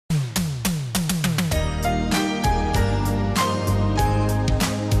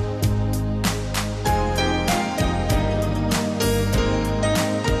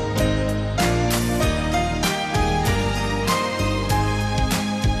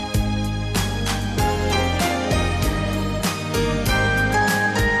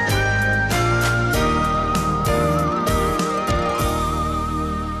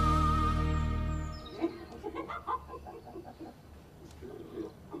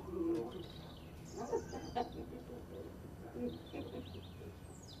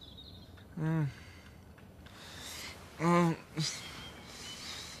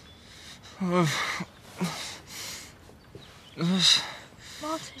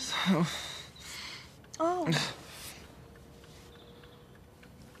Martin. Oh.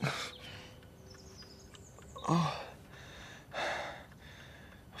 Oh.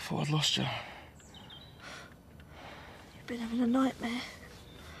 I thought I'd lost you. You've been having a nightmare.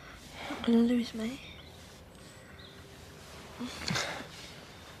 You're not going to lose me.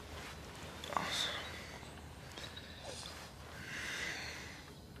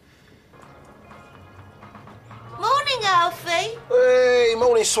 Morning, Alfie. Hey,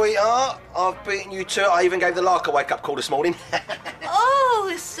 morning, sweetheart. I've beaten you to it. I even gave the lark a wake-up call this morning.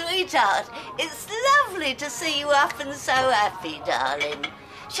 Oh, sweetheart, it's lovely to see you up and so happy, darling.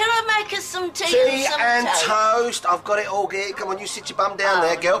 Shall I make us some tea Tea some and toast? toast. I've got it all geared. Come on, you sit your bum down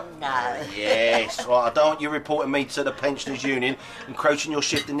there, girl. No. Yes, right. I don't want you reporting me to the Pensioners' Union, encroaching your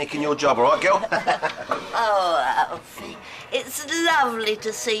shift and nicking your job, all right, girl? Oh, Alfie, it's lovely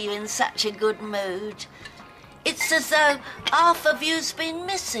to see you in such a good mood. It's as though half of you's been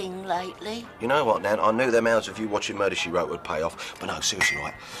missing lately. You know what, Nan? I knew them hours of you watching Murder, She Wrote would pay off. But no, seriously,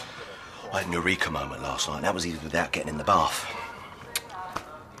 right? I had an eureka moment last night, and that was even without getting in the bath.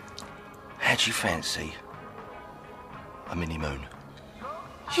 How'd you fancy a mini moon?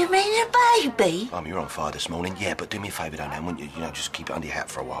 You mean a baby? You're on fire this morning. Yeah, but do me a favour, though, Nan, wouldn't you? You know, just keep it under your hat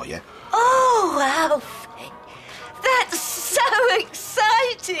for a while, yeah? Oh, Alfie, that's so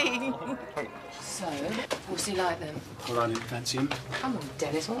exciting. So, what's he like then? Well, I didn't fancy him. Come on,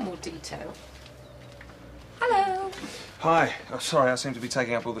 Dennis, want more detail? Hello. Hi. Oh, sorry, I seem to be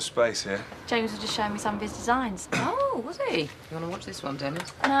taking up all the space here. James was just showing me some of his designs. Oh, was he? You want to watch this one,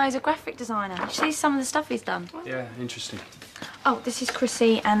 Dennis? No, he's a graphic designer. You see some of the stuff he's done. Yeah, interesting. Oh, this is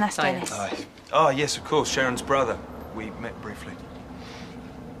Chrissy and that's Hi. Dennis. Hi. Oh, yes, of course, Sharon's brother. We met briefly.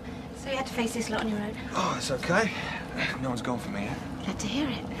 So you had to face this lot on your own? Oh, it's okay. No one's gone for me yet. Glad to hear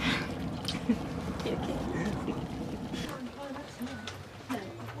it. You okay?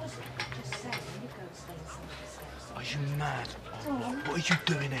 Are you mad? What are you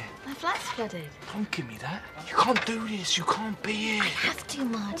doing here? My flat's flooded. Don't give me that. You can't do this. You can't be here. I have to,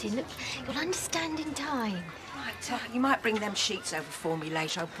 Martin. Look, you'll understand in time. Right, you might bring them sheets over for me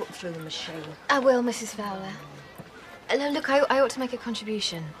later. I'll put them through the machine. I will, Mrs. Fowler. Look, I ought to make a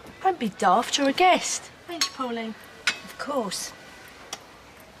contribution. Don't be daft, you're a guest. Ain't you, Pauline? Of course.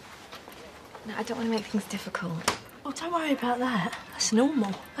 No, I don't want to make things difficult. Well, don't worry about that. That's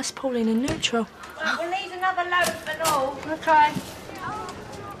normal. That's Pauline in neutral. Right, we'll need another loaf and all. Okay.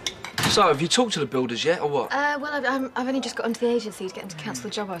 So, have you talked to the builders yet, or what? Well, I've only just got onto the agency to get them to cancel the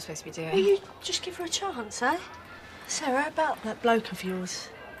job I was supposed to be doing. Will you just give her a chance, eh? Sarah, how about that bloke of yours?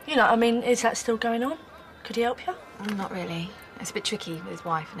 You know, I mean, is that still going on? Could he help you? Not really. It's a bit tricky with his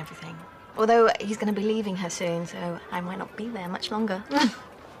wife and everything. Although he's going to be leaving her soon, so I might not be there much longer.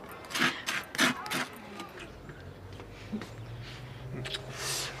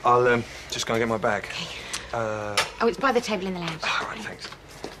 I'll just go and get my bag. Oh, it's by the table in the lounge. All right, thanks.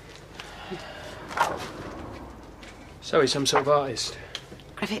 So, he's some sort of artist.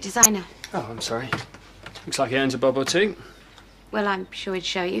 Graphic designer. Oh, I'm sorry. Looks like he earns a bob or two. Well, I'm sure he'd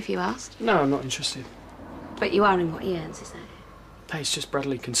show you if you asked. No, I'm not interested. But you are in what he earns, is that? Hey, it's just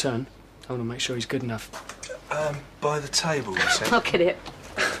brotherly concern. I want to make sure he's good enough. By the table, you said? Look at it.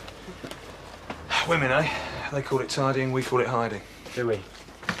 Women, eh? They call it tidying, we call it hiding. Do we?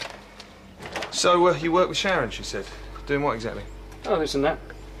 So, you work with Sharon, she said. Doing what exactly? Oh, this and that.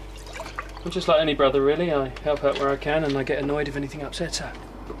 I'm just like any brother, really. I help out where I can, and I get annoyed if anything upsets her.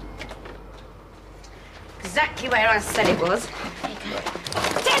 Exactly where I said it was. There you go.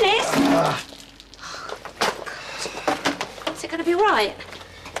 Dennis! Is it going to be right?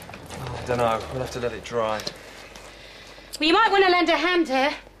 I don't know. We'll have to let it dry. Well, you might want to lend a hand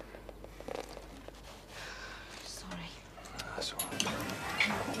here. Sorry. That's all right.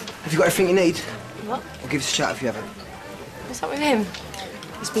 Have you got everything you need? What? I'll give us a shout if you haven't. What's up with him?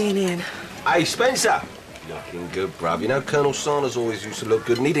 He's being Ian. Hey, Spencer. Looking good, bruv. You know, Colonel Sanders always used to look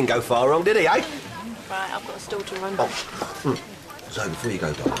good, and he didn't go far wrong, did he, eh? Right, I've got a stall to run. So, before you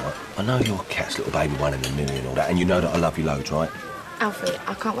go, darling, right, I know you're Cat's little baby 1 in a million and all that, and you know that I love you loads, right? Alfred,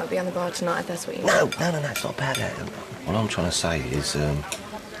 I can't wait to be on the bar tonight if that's what you want. No, it's not about that. What I'm trying to say is,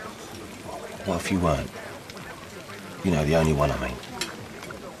 what if you weren't? You know, the only one, I mean.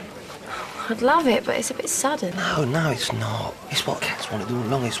 I'd love it, but it's a bit sudden. No, it's not. It's what Cat's wanted all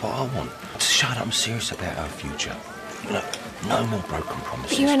along. It's what I want. To show that I'm serious about our future. You know, no more broken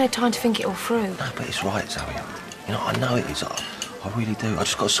promises. But you ain't had time to think it all through. No, but it's right, Zoe. You know, I know it is. I really do. I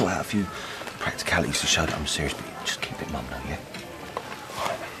just got to sort out a few practicalities to show that I'm serious, but just keep it mum now, yeah?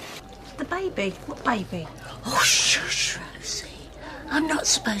 The baby? What baby? Oh, shush, Lucy. I'm not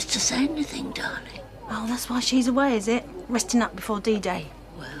supposed to say anything, darling. Oh, that's why she's away, is it? Resting up before D-Day.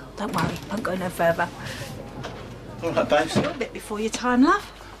 Well, Don't worry, won't go no further. All right, babes. A bit before your time,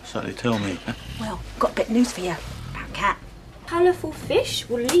 love. So they tell me. Well, got a bit of news for you about Cat. Colourful fish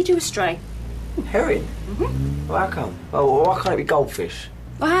will lead you astray. Herring? Mm-hmm. Well, how come? Oh, why can't it be goldfish?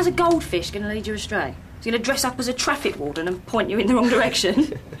 Well, how's a goldfish going to lead you astray? He's going to dress up as a traffic warden and point you in the wrong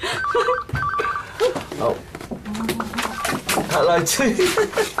direction. Oh. Hello,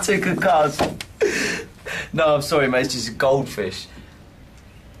 two good cars. No, I'm sorry, mate. It's just a goldfish.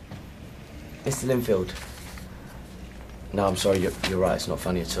 Mr. Linfield. No, I'm sorry. You're right. It's not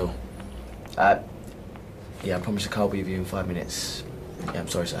funny at all. Yeah, I promise the car will be with you in 5 minutes. Yeah, I'm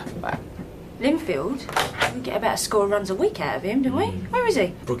sorry, sir. Bye. Linfield? We get about a score of runs a week out of him, don't we? Where is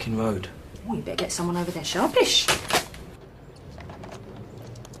he? Brooklyn Road. Oh, you better get someone over there sharpish.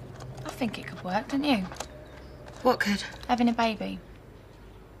 I think it could work, don't you? What could? Having a baby.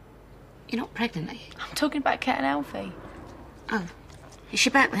 You're not pregnant, are you? I'm talking about Cat and Alfie. Oh. Is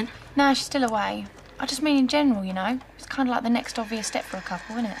she back then? No, she's still away. I just mean in general, you know. It's kind of like the next obvious step for a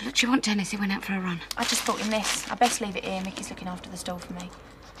couple, isn't it? Look, do you want Dennis? He went out for a run. I just thought in this. I best leave it here. Mickey's looking after the stall for me.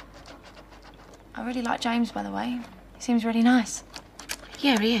 I really like James, by the way. He seems really nice.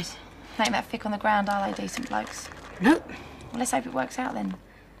 Yeah, he is. Ain't that thick on the ground, are they, decent blokes? Nope. Well, let's hope it works out then.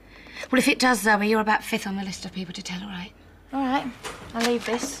 Well, if it does, Zoe, you're about 5th on the list of people to tell, all right? All right. I'll leave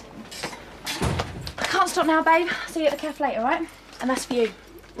this. I can't stop now, babe. See you at the cafe later, all right? And that's for you.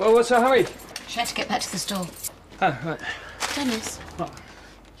 Well, what's our hurry? She had to get back to the store. Oh, right. Dennis. What?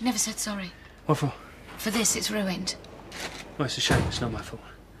 You never said sorry. What for? For this, it's ruined. Well, it's a shame. It's not my fault.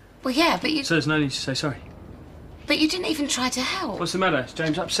 Well, yeah, but you... So there's no need to say sorry. But you didn't even try to help. What's the matter? Is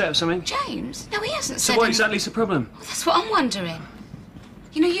James upset or something? James? No, he hasn't said So what anything. exactly is the problem? Well, that's what I'm wondering.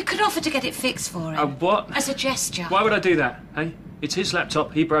 You know, you could offer to get it fixed for him. What? As a gesture. Why would I do that, hey? It's his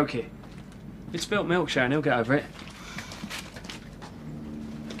laptop. He broke it. It's spilt milk, Sharon. He'll get over it.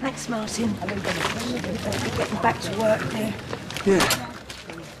 Thanks, Martin. Getting back to work there. Yeah.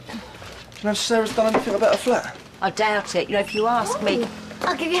 Do you know if Sarah's done anything about her flat? I doubt it. You know, if you ask me...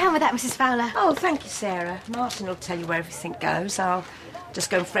 I'll give you a hand with that, Mrs. Fowler. Oh, thank you, Sarah. Martin will tell you where everything goes. I'll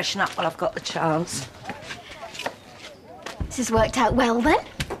just go and freshen up while I've got the chance. This has worked out well, then.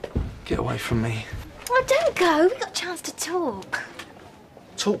 Get away from me. Oh, don't go. We got a chance to talk.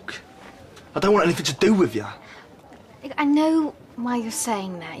 Talk? I don't want anything to do with you. I know why you're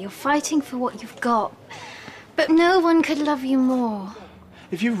saying that. You're fighting for what you've got. But no one could love you more.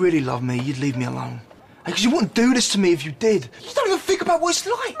 If you really love me, you'd leave me alone. Because you wouldn't do this to me if you did. You don't even think about what it's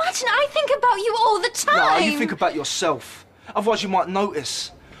like. Martin, I think about you all the time. No, you think about yourself. Otherwise you might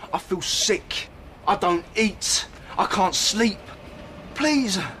notice. I feel sick. I don't eat. I can't sleep.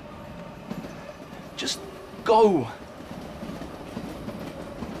 Please. Just go.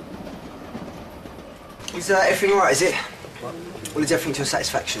 Is everything all right, is it? Well, is everything to your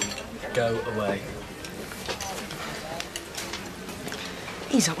satisfaction? Go away.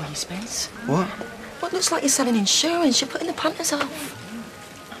 Ease up while you Spence. What? What looks like you're selling insurance? You're putting the punters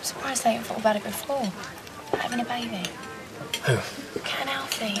off. I'm surprised they haven't thought about it before. Having a baby. Who? Cat and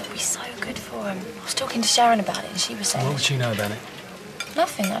Alfie, it'd be so good for him. I was talking to Sharon about it and she was saying... What would she know about it?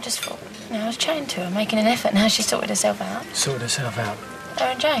 Nothing, I just thought... You know, I was chatting to her, making an effort, now she's sorted herself out. Sorted herself out. Her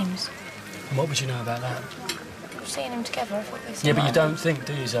and James. And what would you know about that? Seeing them together, I thought they Yeah, but you don't think,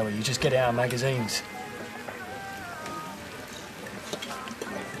 do you, Zoe? You just get it out of magazines.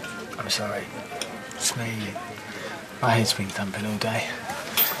 I'm sorry. It's me. My head's been thumping all day.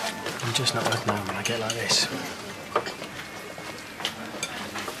 I'm just not worth knowing when I get like this.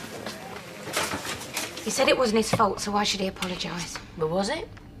 He said it wasn't his fault, so why should he apologise? But was it?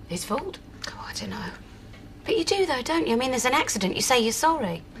 His fault? Oh, I don't know. But you do, though, don't you? I mean, there's an accident. You say you're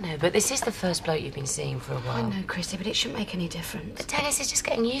sorry. No, but this is the first bloke you've been seeing for a while. I know, Chrissy, but it shouldn't make any difference. But Dennis is just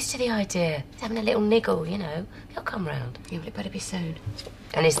getting used to the idea. He's having a little niggle, you know. He'll come round. Yeah, but it better be soon.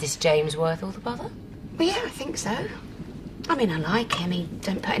 And is this James worth all the bother? Well, yeah, I think so. I mean, I like him. He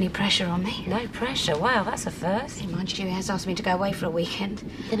don't put any pressure on me. No pressure? Wow, that's a first. Hey, mind you, he has asked me to go away for a weekend.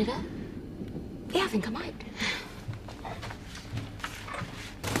 You gonna go? Yeah, I think I might.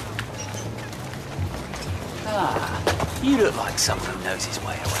 Ah, you look like someone who knows his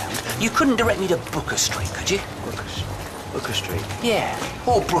way around. You couldn't direct me to Booker Street, could you? Booker Street? Yeah,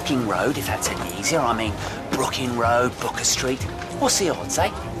 or Brooking Road, if that's any easier. I mean, Brooking Road, Booker Street. What's the odds,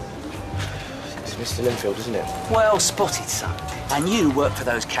 eh? It's Mr. Linfield, isn't it? Well spotted, son. And you work for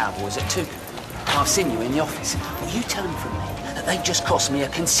those cowboys at Tooting. I've seen you in the office. Well, you tell them from me that they just cost me a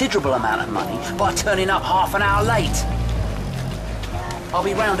considerable amount of money by turning up half an hour late. I'll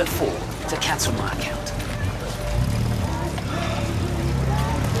be round at 4 to cancel my account.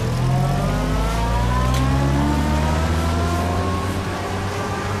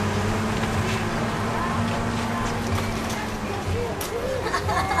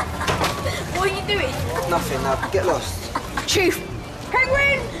 doing? Nothing, no. Get lost. Chief!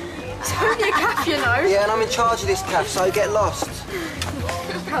 Penguin! It's only a calf, you know. Yeah, and I'm in charge of this calf, so get lost.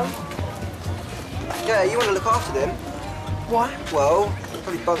 Come. Yeah, you want to look after them. Why? Well, they're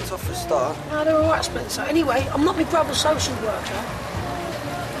probably bunked off for a start. No, they're all right, Spencer. Anyway, I'm not my brother's social worker.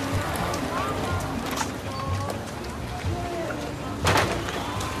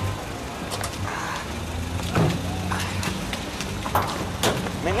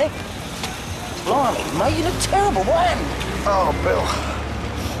 Minnie? Blimey, mate, you look terrible. What happened? Oh, Bill.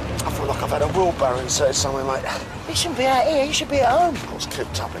 I feel like I've had a wheelbarrow inserted somewhere, mate. You shouldn't be out here. You should be at home. I was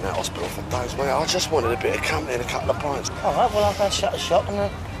cooped up in that hospital for days, mate. I just wanted a bit of company and a couple of pints. All right, well, I'll go and shut the shop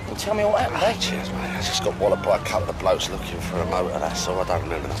and tell me what happened, eh? Cheers, mate. I just got walloped by a couple of blokes looking for a motor, that's all. I don't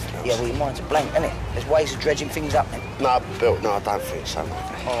remember nothing else. Yeah, well, your mind's a blank, isn't it? There's ways of dredging things up, then. No, Bill, no, I don't think so, mate.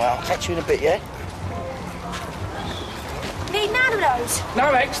 All right, I'll catch you in a bit, yeah? Need none of those.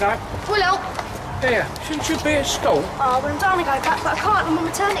 No, thanks, no. We'll help. Here, shouldn't you be at school? Oh, well, I'm dying to go back, but I can't. I'm on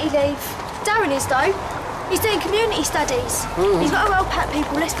maternity leave. Darren is, though. He's doing community studies. He's got to help out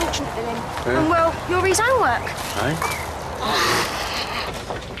people less fortunate than him. And, well, you're his homework. Hey?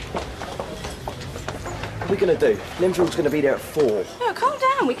 What are we going to do? Linfield's going to be there at 4. No, calm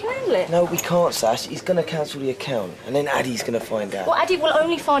down. We can handle it. No, we can't, Sash. He's going to cancel the account. And then Addy's going to find out. Well, Addy will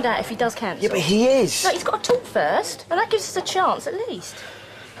only find out if he does cancel. Yeah, but he is. No, he's got to talk first. And that gives us a chance, at least.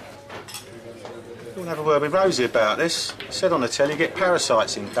 We'll have a word with Rosie about this. Said on the telly you get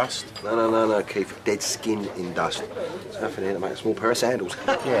parasites in dust. No, Keith. Dead skin in dust. There's nothing here to make a small pair of sandals.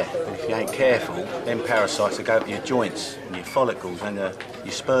 Yeah, and if you ain't careful, them parasites will go up your joints and your follicles and your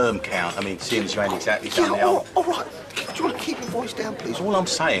sperm count. I mean, seeing as you ain't exactly done the all right. Do you want to keep your voice down, please? All I'm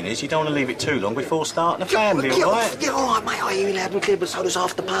saying is you don't want to leave it too long before starting a family, all right? Yeah, all right, mate. I hear you loud and clear, but so does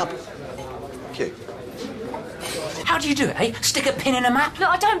half the pub. Q. How do you do it, eh? Stick a pin in a map? Look,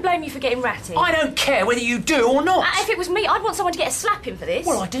 I don't blame you for getting ratty. I don't care whether you do or not. If it was me, I'd want someone to get a slapping for this.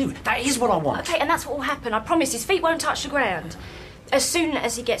 Well, I do. That is what I want. OK, and that's what will happen. I promise his feet won't touch the ground. As soon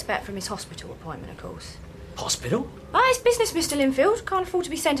as he gets back from his hospital appointment, of course. Hospital? Oh, it's business, Mr. Linfield. Can't afford to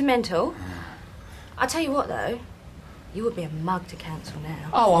be sentimental. I'll tell you what, though. You would be a mug to cancel now.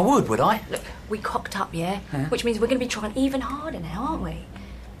 Oh, I would I? Look, we cocked up, yeah? Which means we're going to be trying even harder now, aren't we?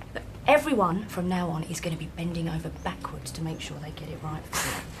 Look, everyone from now on is going to be bending over backwards to make sure they get it right for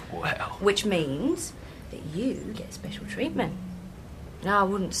you. Well... Which means that you get special treatment. Now, I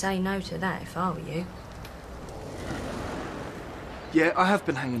wouldn't say no to that if I were you. Yeah, I have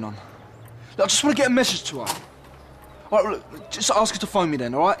been hanging on. Look, I just want to get a message to her. All right, look, just ask her to phone me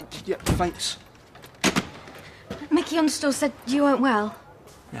then, all right? Yeah, thanks. Mickey on the store said you weren't well.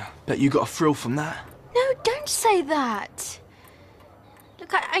 Yeah, bet you got a thrill from that. No, don't say that.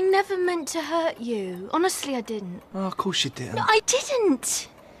 Look, I never meant to hurt you. Honestly, I didn't. Oh, of course you didn't. No, I didn't.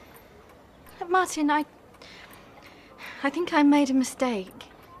 Look, Martin, I think I made a mistake.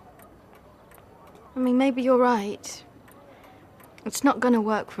 I mean, maybe you're right. It's not going to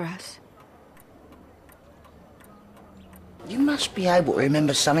work for us. You must be able to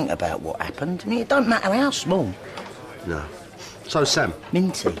remember something about what happened. I mean, it don't matter how small. No. So, Sam?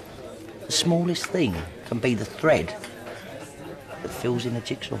 Minty, the smallest thing can be the thread that fills in the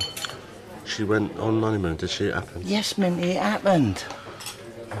jigsaw. She went on honeymoon, did she? It happened? Yes, Minty, it happened.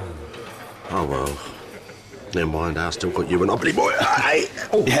 Oh, well. Never mind, I still got you and Obley boy.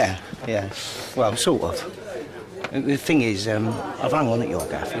 Oh. Yeah. Well, sort of. The thing is, I've hung on at your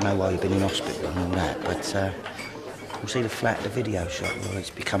gaff, you know, while you've been in hospital and all that, but you'll see the flat at the video shop, well,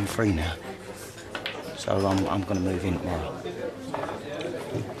 it's become free now. So I'm going to move in tomorrow.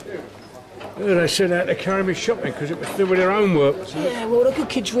 Well, they said they had to carry me shopping because it was still with their homework. Yeah, well, they're good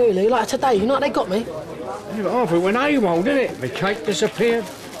kids, really. Like today, you know what they got me? Yeah, but half it went AWOL, didn't it? My cake disappeared.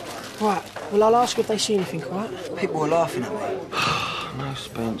 Right, well, I'll ask if they see anything, all right? People were laughing at me. No,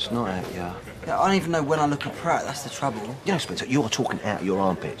 Spence, not at ya. Yeah, I don't even know when I look at Pratt, that's the trouble. You know, Spencer, you're talking out of your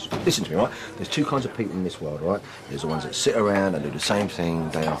armpits. Listen to me, right? There's two kinds of people in this world, right? There's the ones that sit around and do the same thing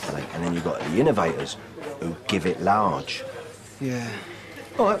day after day, and then you've got the innovators who give it large. Yeah.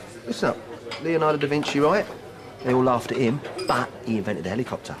 All right, listen up. Leonardo da Vinci, right? They all laughed at him, but he invented the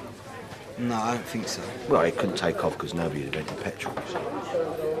helicopter. No, I don't think so. Well, it couldn't take off because nobody had invented petrol.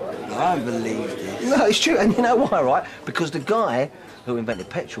 No, I don't believe this. No, it's true, and you know why, right? Because the guy who invented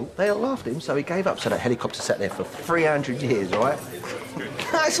petrol, they all laughed at him, so he gave up. So that helicopter sat there for 300 years, right?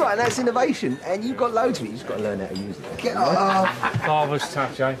 That's right, and that's innovation. And you've got loads of it. You've just got to learn how to use it. Get off. Father's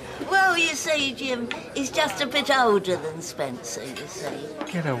touch, eh? Well, you see, Jim, he's just a bit older than Spencer, you see.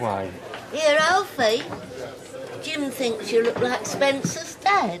 Get away. Here, Alfie. Jim thinks you look like Spencer's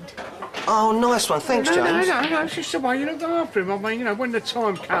dad. Oh, nice one. Thanks, James. No, it's just the way you look after him. I mean, you know, when the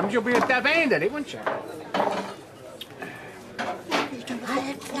time comes, you'll be a dab hand at it, won't you?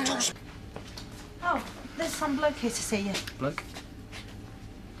 Oh, there's some bloke here to see you. Bloke?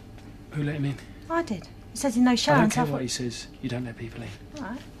 Who let him in? I did. He says he knows I Sharon. don't care so I what he says. You don't let people in. thought- All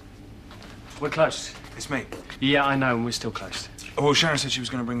right. We're closed. It's me. Yeah, I know, and we're still closed. Well, Sharon said she was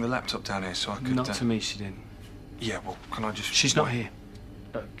going to bring the laptop down here so I could... Not to me, she didn't. Yeah, well, can I just... She's not here.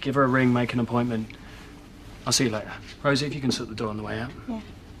 Look, give her a ring, make an appointment. I'll see you later. Rosie, if you can shut the door on the way out. Yeah.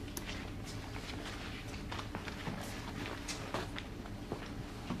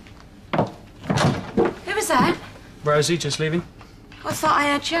 Who was that? Rosie, just leaving? I thought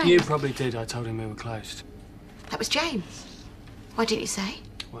I heard James. You probably did. I told him we were closed. That was James. Why didn't you say?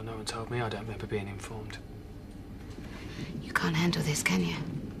 Well, no one told me. I don't remember being informed. You can't handle this, can you?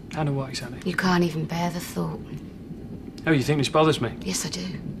 Handle what exactly? You can't even bear the thought. Oh, you think this bothers me? Yes, I do.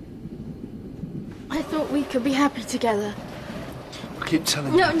 I thought we could be happy together. I keep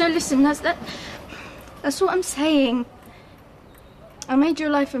telling No, listen, that's what I'm saying. I made your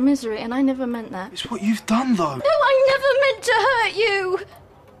life a misery, and I never meant that. It's what you've done, though. No, I never meant to hurt you.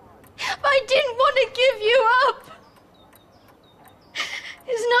 I didn't want to give you up.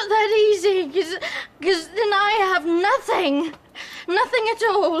 It's not that easy, because then I have nothing. Nothing at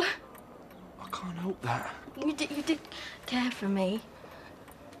all. I can't help that. You did care for me.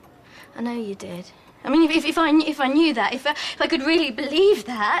 I know you did. I mean, if I knew that, if I could really believe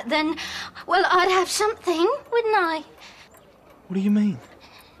that, then, well, I'd have something, wouldn't I? What do you mean?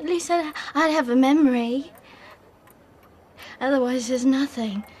 At least I'd have a memory. Otherwise, there's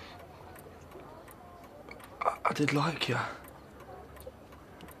nothing. I did like you.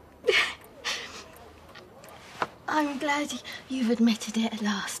 I'm glad you've admitted it at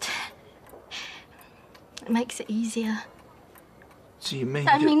last. It makes it easier. So you mean...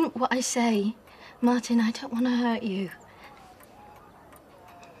 I mean what I say. Martin, I don't want to hurt you.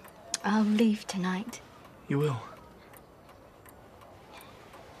 I'll leave tonight. You will?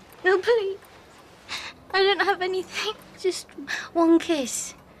 No, please. I don't have anything. Just one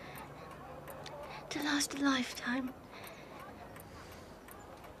kiss. To last a lifetime.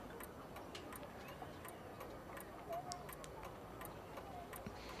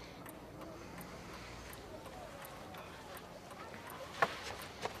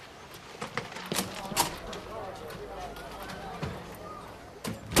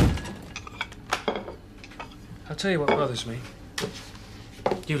 I'll tell you what bothers me.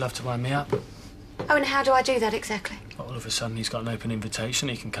 You love to wind me up. Oh, and how do I do that exactly? All of a sudden, he's got an open invitation.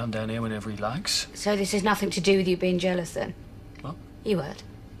 He can come down here whenever he likes. So this has nothing to do with you being jealous, then? What? You would.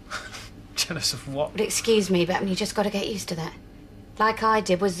 Jealous of what? But excuse me, but you just got to get used to that. Like I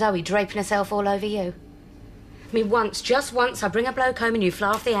did with Zoe draping herself all over you. I mean, just once, I bring a bloke home and you fly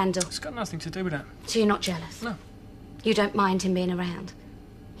off the handle. It's got nothing to do with that. So you're not jealous? No. You don't mind him being around?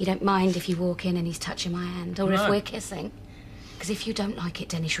 You don't mind if you walk in and he's touching my hand, or No. if we're kissing? Because if you don't like it,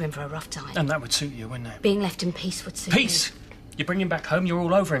 Dennis, you're in for a rough time. And that would suit you, wouldn't it? Being left in peace would suit Peace? You bring him back home, you're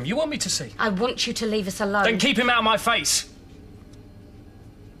all over him. You want me to see? I want you to leave us alone. Then keep him out of my face.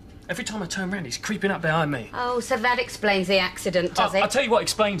 Every time I turn around, he's creeping up behind me. Oh, so that explains the accident, does it? I'll tell you what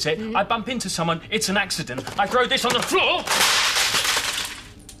explains it. I bump into someone, it's an accident. I throw this on the floor.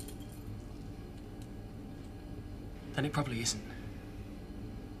 Then it probably isn't.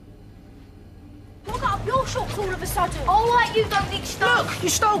 Look up your shorts all of a sudden. All right, you don't need stuff. Look, you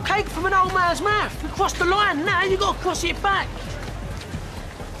stole cake from an old man's mouth. You crossed the line now, you got to cross it back.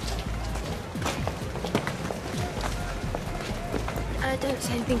 Don't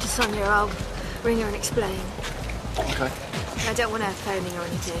say anything to Sonia. I'll ring her and explain. Okay. I don't want her phoning or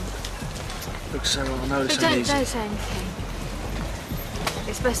anything. Look, Sarah, I know this But ain't easy. don't say anything.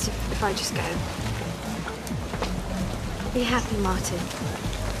 It's best if I just go. Be happy, Martin.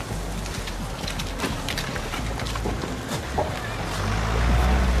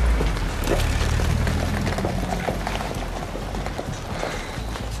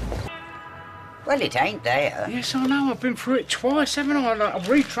 Well, it ain't there. Yes, I know. I've been through it twice, haven't I? Like, I've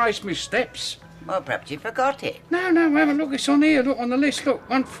retraced my steps. Well, perhaps you forgot it. No, I haven't. Look, it's on here. Look, on the list. Look,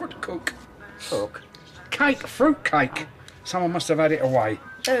 one fruit cook. Cook? Cake, fruit cake. Someone must have had it away.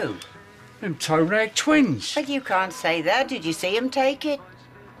 Who? Them toe-rag twins. But you can't say that. Did you see 'em take it?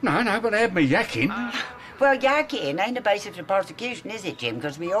 No, but they had me yakking. Well, yakking ain't a basis for prosecution, is it, Jim?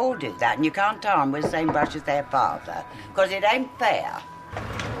 Because we all do that, and you can't tar 'em with the same brush as their father. Because it ain't fair.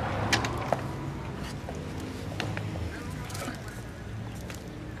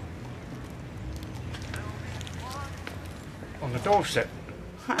 On the doorstep.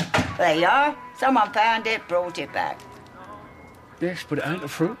 There you are. Someone found it, brought it back. Yes, but it ain't a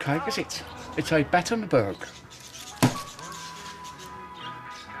fruit cake, is it? It's a Battenberg.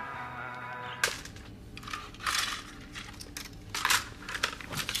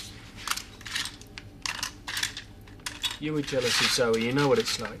 You were jealous of Zoe, you know what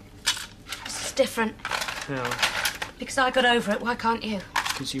it's like. This is different. How? Because I got over it, why can't you?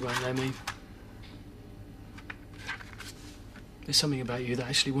 Because you won't let me. There's something about you that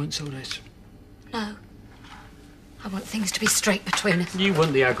actually wants all this. No. I want things to be straight between us. You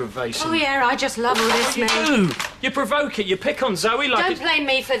want the aggravation. Oh, yeah, I just love all this, You mate. do! You provoke it, you pick on Zoe like Don't it's... blame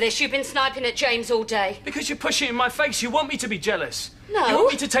me for this. You've been sniping at James all day. Because you push it in my face, you want me to be jealous. No. You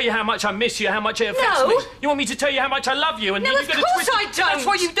want me to tell you how much I miss you, how much it affects No. me. You want me to tell you how much I love you, and No, you're of gonna course twist I it. don't. That's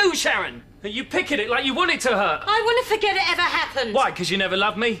what you do, Sharon. And you pick at it like you want it to hurt. I want to forget it ever happened. Why? Because you never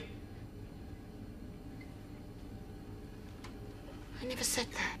loved me? I never said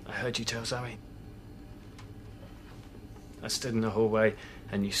that. I heard you tell Zoe. I stood in the hallway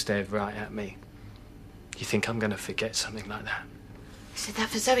and you stared right at me. You think I'm gonna forget something like that? I said that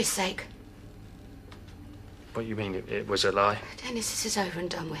for Zoe's sake. What you mean, it was a lie? Dennis, this is over and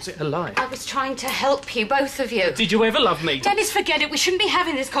done with. Is it a lie? I was trying to help you, both of you. Did you ever love me? Dennis, forget it. We shouldn't be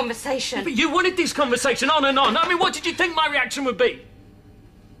having this conversation. But you wanted this conversation on and on. I mean, what did you think my reaction would be?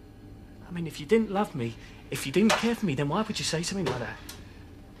 I mean, if you didn't love me, if you didn't care for me, then why would you say something like that?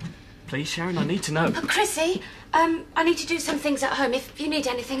 Please, Sharon, I need to know. Oh, Chrissy, I need to do some things at home. If you need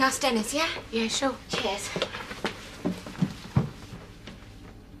anything, ask Dennis, yeah? Yeah, sure. Cheers.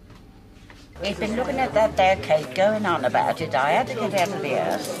 We've been looking at that there cake, going on about it. I had to get out of the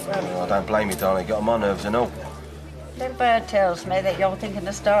house. Well, I don't blame you, darling. Got on my nerves and all. Little bird tells me that you're thinking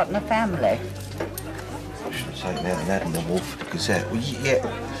of starting a family. I should say it now and that in the Wolf Gazette. Well, yeah,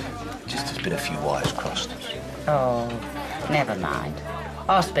 just there's been a few wires crossed. Oh, never mind.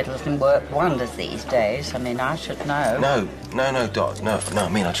 Hospitals can work wonders these days. I mean, I should know. No, Doc. No, I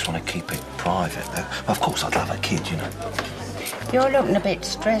mean, I just want to keep it private. Of course, I'd love a kid, you know. You're looking a bit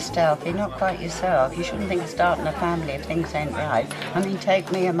stressed, Alfie, not quite yourself. You shouldn't think of starting a family if things ain't right. I mean, take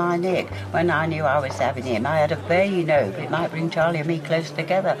me and my Nick. When I knew I was having him, I had a vague hope it might bring Charlie and me close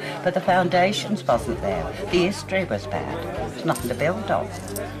together. But the foundations wasn't there. The history was bad. There's nothing to build on.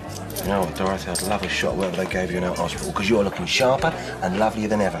 You know what, Dorothy? I'd love a shot whatever they gave you in that hospital, because you're looking sharper and lovelier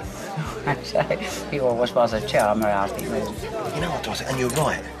than ever. You always was a charmer, Alfie. You know what, Dorothy? And you're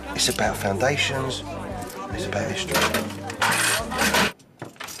right. It's about foundations. It's about history.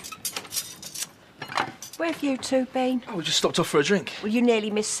 Where have you two been? Oh, we just stopped off for a drink. Well, you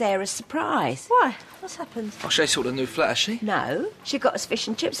nearly missed Sarah's surprise. Why? What's happened? Oh, she sorted a new flat, has she? No. She got us fish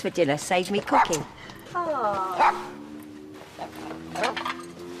and chips for dinner, saved me cooking. Oh.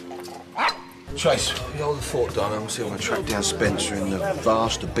 Trace, you hold the fort, darling. I'm see if I can track down Spencer in the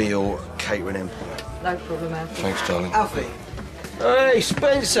vast Beale catering empire. No problem, Alfie. Thanks, darling. Alfie. Hey,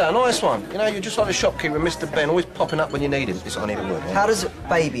 Spencer, nice one. You know, you're just like the shopkeeper, Mr. Ben, always popping up when you need him. Listen, I need a word. How does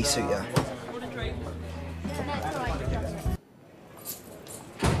baby suit you?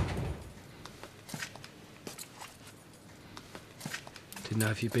 Didn't know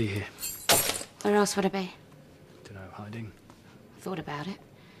if you'd be here. Where else would I be? Don't know, hiding. Thought about it.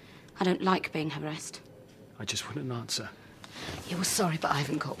 I don't like being harassed. I just wouldn't answer. You were sorry, but I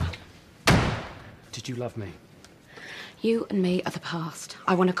haven't got one. Did you love me? You and me are the past.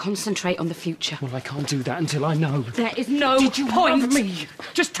 I want to concentrate on the future. Well, I can't do that until I know. There is no Did you point. love me?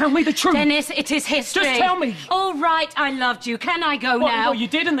 Just tell me the truth. Dennis, it is history. Just tell me. All right, I loved you. Can I go now? Well, you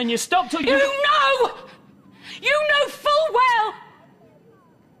did, and then you stopped. Or You know! You know full well!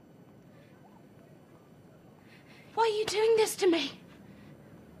 Why are you doing this to me?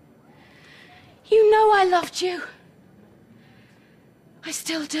 You know I loved you. I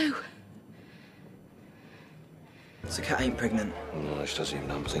still do. So Kat ain't pregnant. No, she doesn't even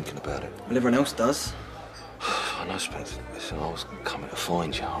know I'm thinking about it. Well, everyone else does. I know, Spencer. Listen, I was coming to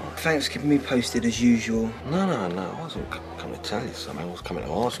find you. All right? Thanks for keeping me posted as usual. No. I wasn't coming to tell you something. I was coming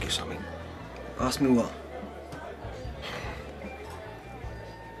to ask you something. Ask me what?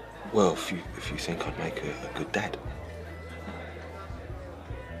 Well, if you think I'd make a good dad.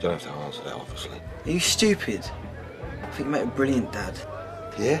 You don't have to answer that, obviously. Are you stupid? I think you make a brilliant dad.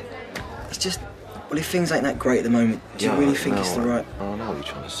 Yeah? It's just, well, if things ain't that great at the moment, do you really think it's the right... I know what you're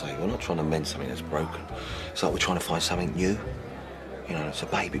trying to say. We're not trying to mend something that's broken. It's like we're trying to find something new. You know, it's a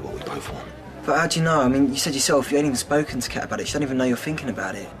baby, what we both want. But how do you know? I mean, you said yourself you ain't even spoken to Kat about it. She don't even know you're thinking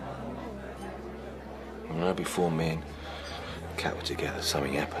about it. I know before me and Kat were together,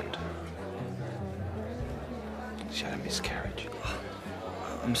 something happened. She had a miscarriage.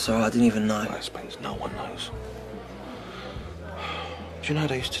 I'm sorry, I didn't even know. Well, Spence, no one knows. Do you know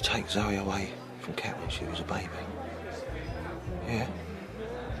they used to take Zoe away from Kat when she was a baby? Yeah.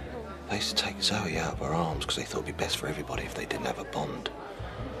 They used to take Zoe out of her arms because they thought it'd be best for everybody if they didn't have a bond.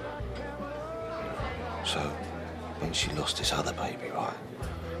 So, when she lost this other baby, right,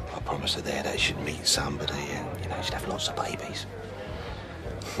 I promised her there that she'd meet somebody and, you know, she'd have lots of babies.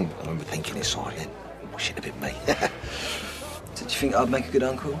 I remember thinking inside then, wish it'd have been me. Did you think I'd make a good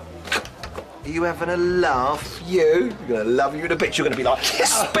uncle? Are you having a laugh? You're gonna love you in a bit. You're gonna be like,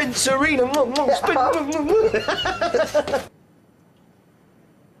 Spencerina!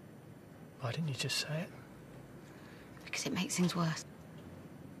 Why didn't you just say it? Because it makes things worse.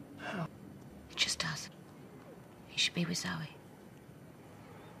 How? It just does. You should be with Zoe.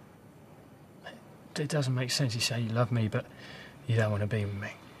 It doesn't make sense you say you love me, but you don't want to be with me.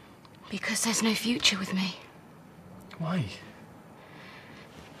 Because there's no future with me. Why?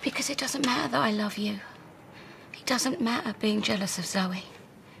 Because it doesn't matter that I love you. It doesn't matter being jealous of Zoe.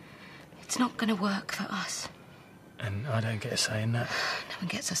 It's not going to work for us. And I don't get a say in that. No one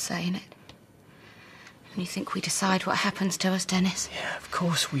gets a say in it. And you think we decide what happens to us, Dennis? Yeah, of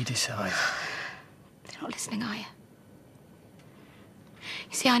course we decide. You're not listening, are you?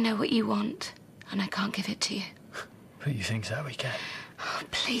 You see, I know what you want, and I can't give it to you. But you think Zoe can? Oh,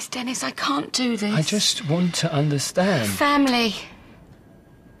 please, Dennis, I can't do this. I just want to understand. Family.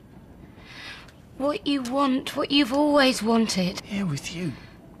 What you want, what you've always wanted. Yeah, with you.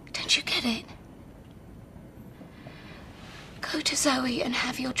 Don't you get it? Go to Zoe and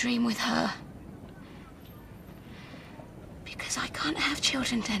have your dream with her. Because I can't have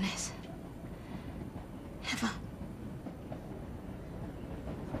children, Dennis. Ever.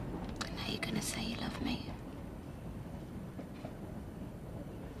 Now you're gonna say you love me.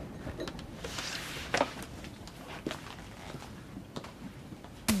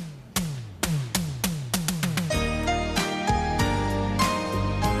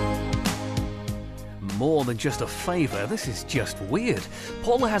 More than just a favour, this is just weird.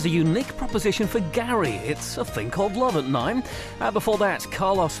 Paula has a unique proposition for Gary. It's a thing called Love at 9. Before that,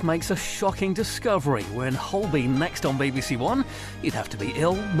 Carlos makes a shocking discovery. When Holbein next on BBC One, you'd have to be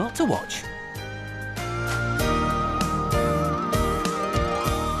ill not to watch.